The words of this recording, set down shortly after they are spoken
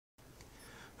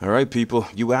Alright, people,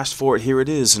 you asked for it. Here it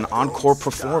is, an encore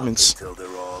performance.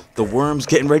 The Worm's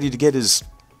getting ready to get his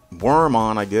worm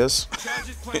on, I guess.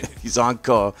 He's on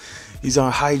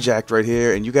hijacked right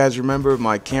here. And you guys remember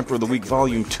my Camper of the Week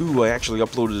Volume 2? I actually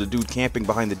uploaded a dude camping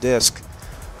behind the desk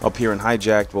up here in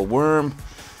hijacked. Well, Worm,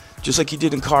 just like he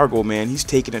did in Cargo, man, he's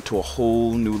taking it to a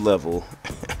whole new level.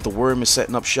 The Worm is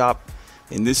setting up shop.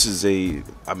 And this is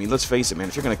I mean, let's face it, man,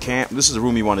 if you're going to camp, this is a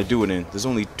room you want to do it in. There's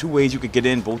only two ways you could get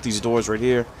in, both these doors right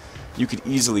here. You could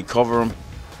easily cover them.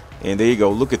 And there you go,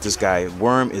 look at this guy.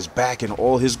 Worm is back in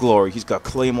all his glory. He's got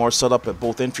Claymore set up at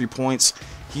both entry points.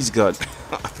 He's got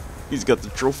he's got the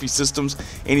trophy systems,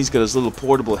 and he's got his little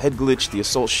portable head glitch, the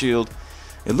assault shield.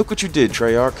 And look what you did,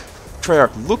 Treyarch.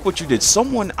 Treyarch, look what you did.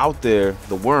 Someone out there,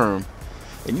 the Worm,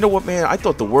 and you know what, man, I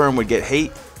thought the Worm would get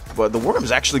hate. But the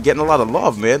Worm's actually getting a lot of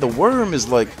love, man. The Worm is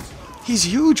like, he's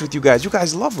huge with you guys. You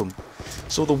guys love him.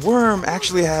 So the Worm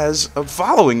actually has a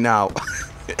following now.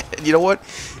 And you know what?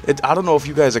 I don't know if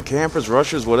you guys are campers,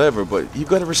 rushers, whatever, but you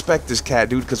gotta respect this cat,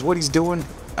 dude, because what he's doing,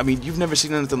 I mean, you've never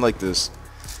seen anything like this.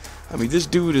 I mean, this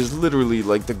dude is literally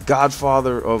like the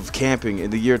godfather of camping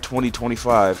in the year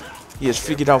 2025. He has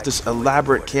figured out this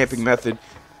elaborate camping method.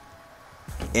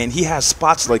 And he has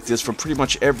spots like this for pretty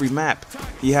much every map.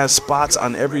 He has spots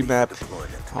on every map.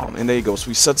 And there you go.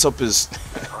 So he sets up his...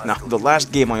 Now, the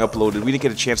last game I uploaded, we didn't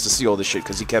get a chance to see all this shit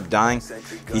because he kept dying.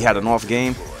 He had an off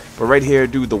game. But right here,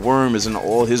 dude, the Worm is in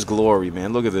all his glory,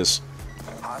 man. Look at this.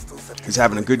 He's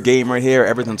having a good game right here.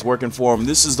 Everything's working for him.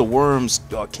 This is the Worm's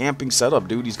camping setup,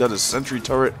 dude. He's got his sentry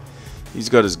turret. He's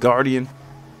got his Guardian.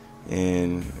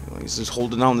 And he's just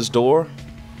holding down this door.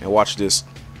 And watch this.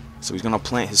 So he's going to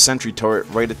plant his sentry turret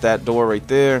right at that door right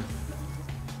there.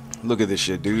 Look at this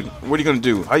shit, dude. What are you going to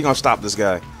do? How are you going to stop this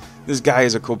guy? This guy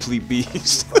is a complete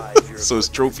beast. So his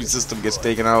trophy system gets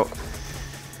taken out.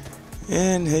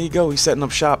 And there you go. He's setting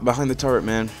up shop behind the turret,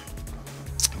 man.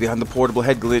 Behind the portable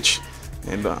head glitch.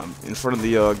 And in front of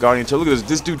the Guardian turret. Look at this.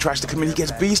 This dude tries to come in. He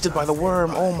gets beasted by the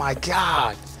Worm. Oh, my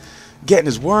God. Getting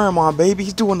his worm on, baby.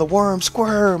 He's doing the Worm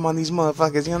squirm on these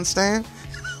motherfuckers. You understand?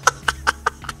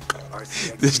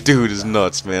 This dude is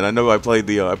nuts, man. I know I played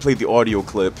the audio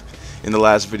clip in the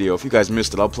last video. If you guys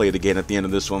missed it, I'll play it again at the end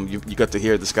of this one. You got to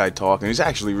hear this guy talk, and he's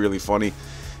actually really funny.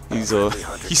 He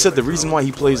said the reason why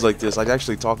he plays like this, I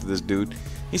actually talked to this dude.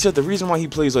 He said the reason why he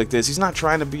plays like this, he's not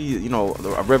trying to be, you know,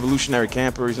 a revolutionary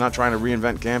camper. He's not trying to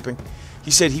reinvent camping.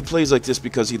 He said he plays like this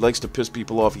because he likes to piss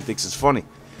people off. He thinks it's funny.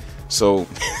 So,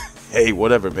 hey,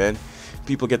 whatever, man.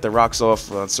 People get their rocks off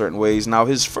certain ways. Now,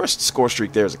 his first score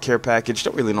streak there is a care package.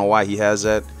 Don't really know why he has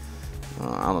that.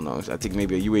 I don't know. I think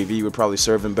maybe a UAV would probably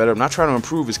serve him better. I'm not trying to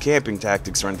improve his camping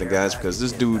tactics or anything, guys, because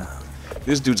this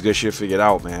dude's got shit figured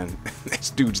out, man. This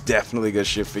dude's definitely got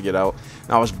shit figured out.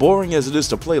 Now, as boring as it is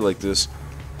to play like this,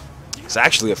 it's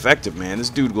actually effective, man. This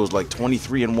dude goes like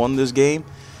 23-1 this game.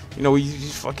 You know,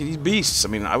 he's beasts. I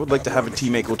mean, I would like to have a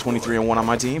teammate go 23-1 on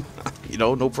my team. You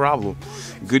know, no problem.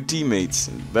 Good teammates.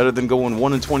 Better than going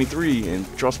 1-23,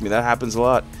 and trust me, that happens a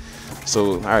lot.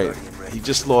 So, alright, he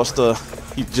just lost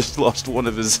one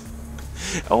of his...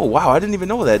 Oh, wow, I didn't even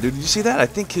know that, dude. Did you see that? I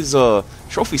think his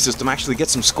trophy system actually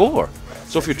gets some score.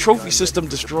 So if your trophy system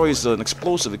destroys an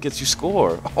explosive, it gets you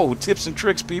score. Oh, tips and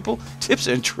tricks, people. Tips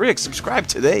and tricks. Subscribe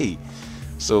today.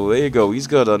 So there you go. He's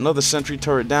got another sentry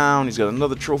turret down. He's got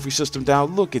another trophy system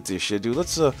down. Look at this shit, dude.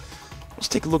 Let's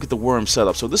take a look at the Worm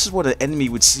setup. So this is what an enemy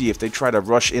would see if they try to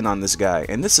rush in on this guy.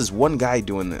 And this is one guy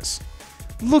doing this.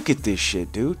 Look at this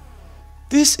shit, dude.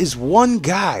 This is one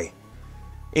guy.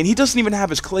 And he doesn't even have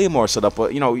his Claymore set up.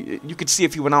 But, you know, you could see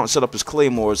if he went out and set up his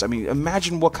Claymores. I mean,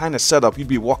 imagine what kind of setup you'd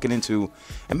be walking into.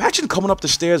 Imagine coming up the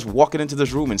stairs, walking into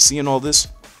this room and seeing all this.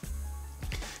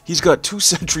 He's got 2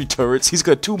 sentry turrets. He's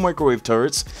got 2 microwave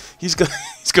turrets. He's got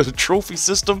a trophy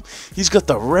system. He's got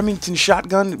the Remington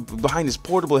shotgun behind his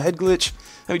portable head glitch.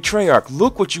 I mean, Treyarch,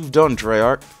 look what you've done,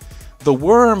 Treyarch. The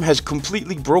Worm has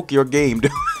completely broke your game,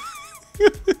 dude.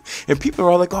 And people are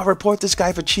all like, oh, report this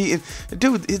guy for cheating.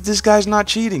 Dude, this guy's not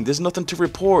cheating. There's nothing to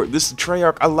report. This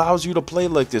Treyarch allows you to play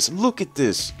like this. Look at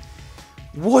this.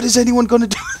 What is anyone gonna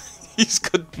do? He's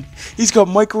got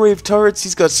microwave turrets.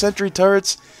 He's got sentry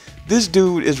turrets. This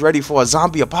dude is ready for a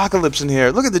zombie apocalypse in here.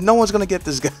 Look at this. No one's gonna get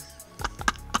this guy.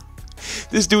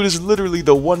 This dude is literally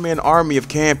the one-man army of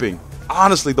camping.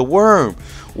 Honestly, the Worm.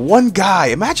 One guy.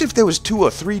 Imagine if there was 2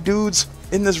 or 3 dudes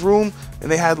in this room and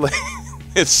they had like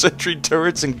sentry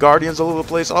turrets and guardians all over the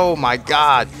place. Oh my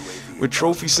God. With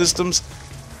trophy systems.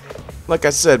 Like I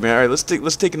said, man. All right,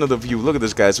 let's take another view. Look at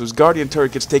this guy. So his guardian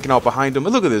turret gets taken out behind him.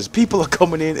 And look at this. People are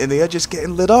coming in and they are just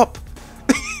getting lit up.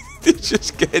 They're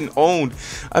just getting owned.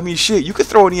 I mean, shit, you could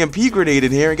throw an EMP grenade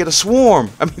in here and get a swarm.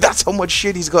 I mean, that's how much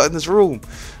shit he's got in this room.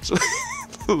 So,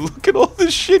 look at all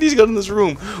this shit he's got in this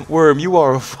room. Worm, you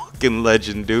are a fucking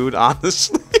legend, dude,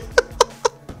 honestly.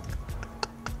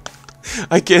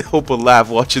 I can't help but laugh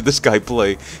watching this guy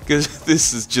play, because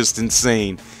this is just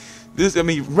insane. I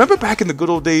mean, remember back in the good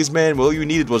old days, man, all you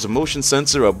needed was a motion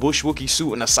sensor, a bush Wookiee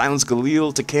suit, and a silenced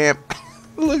Galil to camp?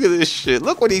 Look at this shit.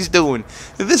 Look what he's doing.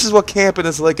 And this is what camping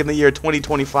is like in the year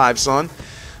 2025, son.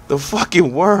 The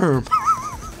fucking worm.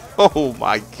 Oh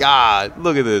my god.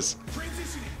 Look at this.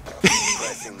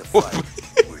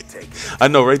 I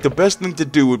know, right? The best thing to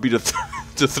do would be to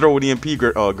throw an EMP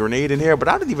grenade in here, but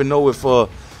I don't even know if the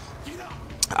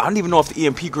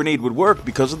EMP grenade would work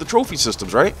because of the trophy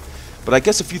systems, right? But I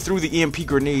guess if you threw the EMP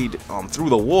grenade through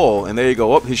the wall, and there you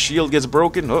go, his shield gets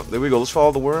broken. Oh, there we go. Let's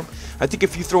follow the worm. I think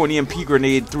if you throw an EMP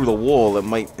grenade through the wall, it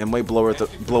might blow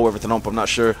everything up. I'm not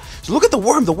sure. So look at the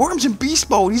worm. The worm's in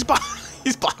beast mode. He's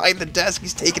behind the desk.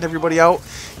 He's taking everybody out.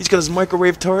 He's got his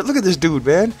microwave turret. Look at this dude,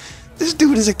 man. This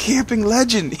dude is a camping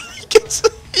legend. He gets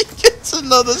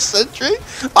another sentry.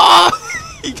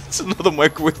 He gets another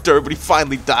microwave turret, but he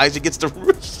finally dies. He got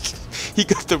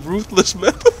the ruthless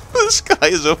method. This guy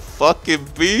is a fucking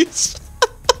beast.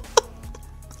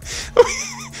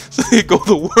 So there you go,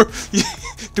 the worm.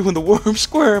 Doing the worm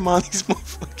squirm on these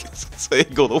motherfuckers. So there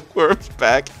you go, the worm's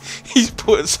back. He's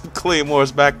putting some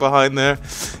claymores back behind there.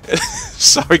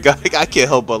 Sorry, guy, I can't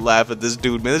help but laugh at this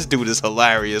dude, man. This dude is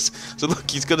hilarious. So look,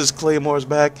 he's got his claymores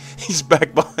back. He's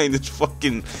back behind his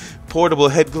fucking portable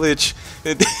head glitch.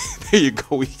 And there you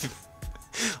go.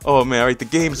 Oh man, alright, the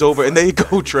game's over, and there you go,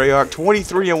 Treyarch,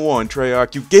 23-1,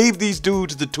 Treyarch. You gave these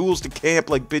dudes the tools to camp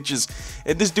like bitches,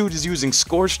 and this dude is using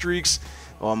score streaks.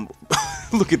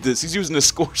 Look at this, he's using the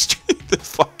score streak, the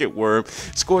fucking worm,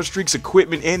 score streaks,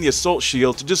 equipment, and the assault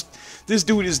shield to just, this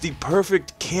dude is the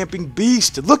perfect camping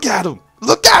beast. Look at him,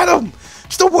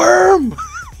 it's the worm.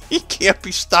 He can't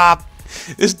be stopped.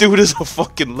 This dude is a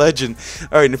fucking legend.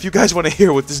 Alright, and if you guys want to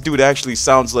hear what this dude actually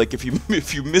sounds like, if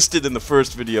you missed it in the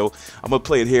first video, I'm going to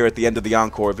play it here at the end of the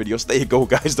encore video. So there you go,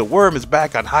 guys. The worm is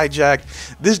back on Hijack.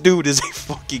 This dude is a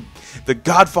fucking, the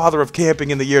godfather of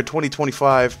camping in the year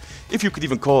 2025. If you could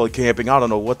even call it camping. I don't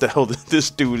know what the hell this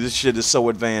dude, this shit is so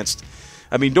advanced.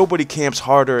 I mean, nobody camps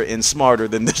harder and smarter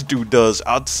than this dude does.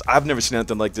 I've never seen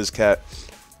anything like this cat.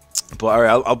 But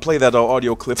alright, I'll play that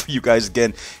audio clip for you guys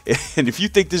again. And if you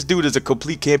think this dude is a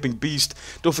complete camping beast,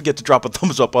 don't forget to drop a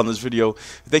thumbs up on this video.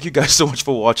 Thank you guys so much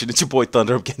for watching. It's your boy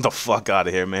Thunder. I'm getting the fuck out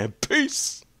of here, man.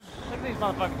 Peace. Look at these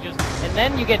motherfuckers and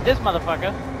then you get this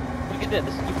motherfucker. Look at this.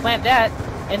 You plant that,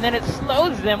 and then it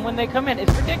slows them when they come in.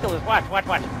 It's ridiculous. Watch.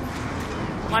 Come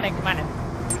on in.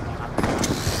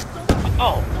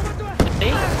 Oh.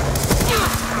 See?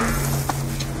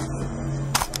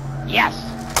 Yes.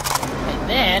 And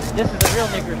then, this is a real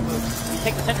nigger's move. You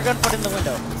take the sentry gun, put it in the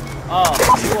window. Oh,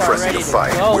 you are ready to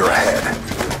go. We're ahead.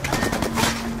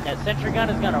 That sentry gun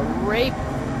is gonna rape.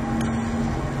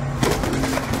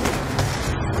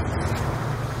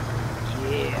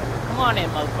 Yeah. Come on in,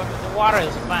 motherfuckers. The water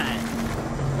is fine.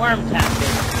 Worm time,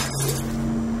 baby.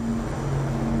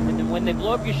 And then when they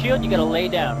blow up your shield, you gotta lay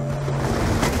down.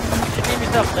 You should name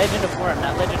yourself Legend of Worm,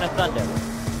 not Legend of Thunder.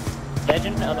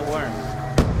 Legend of the Worm.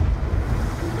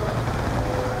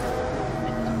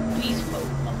 Beast mode,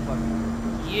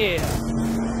 motherfucker. Yeah.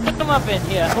 Put them up in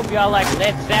here. I hope y'all like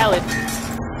that salad.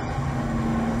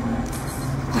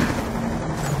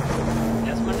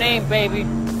 That's my name, baby.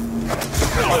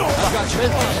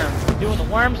 Doing the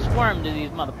worm squirm to these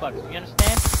motherfuckers. You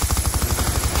understand?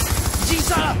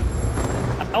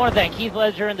 I want to thank Heath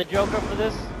Ledger and the Joker for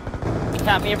this. He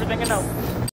taught me everything I know.